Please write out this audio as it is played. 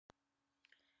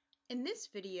In this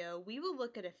video, we will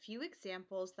look at a few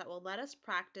examples that will let us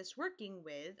practice working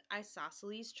with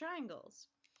isosceles triangles.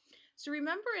 So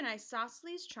remember, an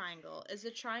isosceles triangle is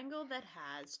a triangle that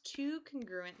has two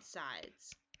congruent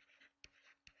sides.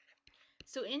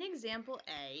 So in example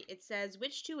A, it says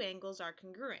which two angles are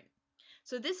congruent.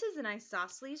 So this is an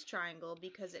isosceles triangle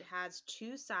because it has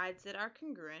two sides that are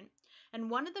congruent, and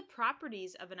one of the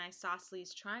properties of an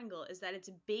isosceles triangle is that its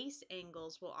base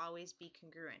angles will always be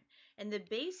congruent. And the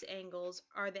base angles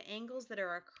are the angles that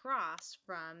are across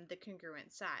from the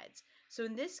congruent sides. So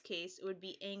in this case, it would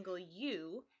be angle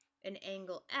U and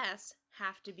angle S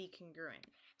have to be congruent.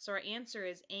 So our answer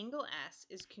is angle S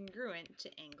is congruent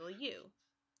to angle U.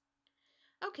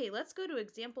 Okay, let's go to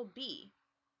example B.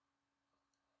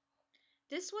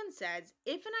 This one says,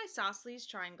 if an isosceles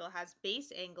triangle has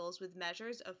base angles with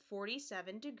measures of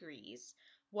 47 degrees,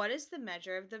 what is the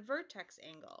measure of the vertex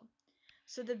angle?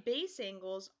 So the base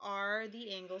angles are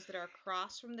the angles that are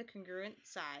across from the congruent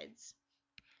sides.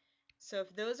 So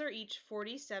if those are each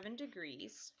 47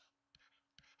 degrees,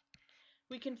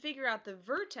 we can figure out the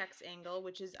vertex angle,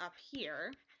 which is up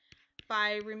here,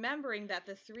 by remembering that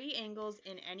the three angles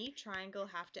in any triangle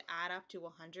have to add up to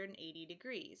 180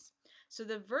 degrees. So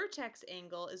the vertex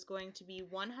angle is going to be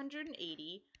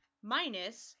 180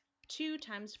 minus 2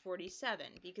 times 47,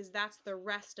 because that's the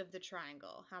rest of the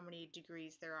triangle, how many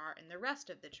degrees there are in the rest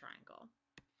of the triangle.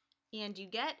 And you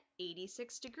get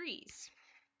 86 degrees.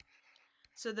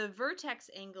 So the vertex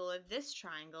angle of this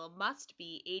triangle must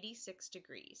be 86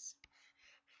 degrees.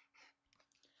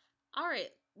 All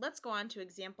right, let's go on to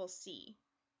example C.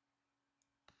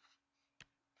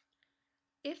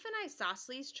 If an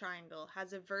isosceles triangle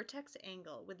has a vertex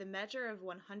angle with a measure of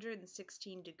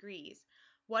 116 degrees,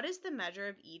 what is the measure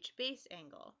of each base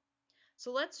angle?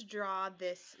 So let's draw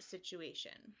this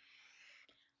situation.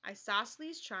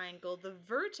 Isosceles triangle, the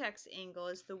vertex angle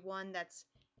is the one that's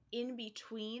in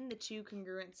between the two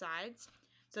congruent sides.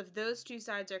 So if those two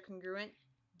sides are congruent,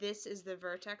 this is the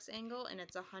vertex angle, and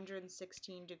it's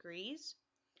 116 degrees.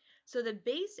 So the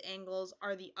base angles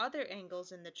are the other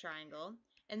angles in the triangle,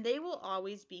 and they will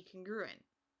always be congruent.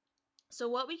 So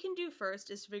what we can do first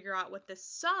is figure out what the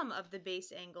sum of the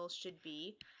base angles should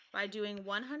be by doing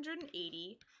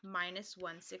 180 minus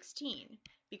 116,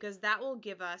 because that will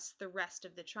give us the rest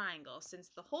of the triangle, since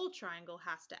the whole triangle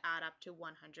has to add up to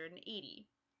 180.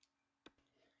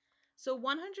 So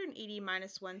 180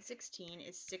 minus 116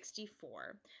 is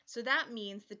 64. So that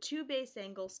means the two base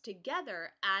angles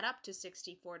together add up to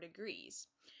 64 degrees.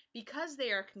 Because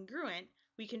they are congruent,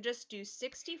 we can just do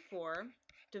 64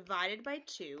 divided by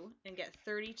 2 and get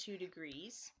 32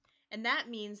 degrees. And that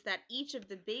means that each of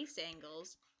the base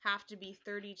angles have to be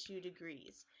 32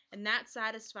 degrees. And that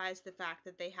satisfies the fact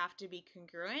that they have to be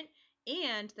congruent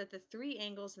and that the three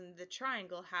angles in the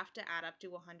triangle have to add up to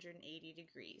 180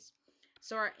 degrees.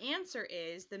 So our answer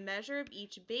is the measure of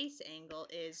each base angle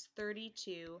is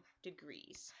 32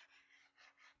 degrees.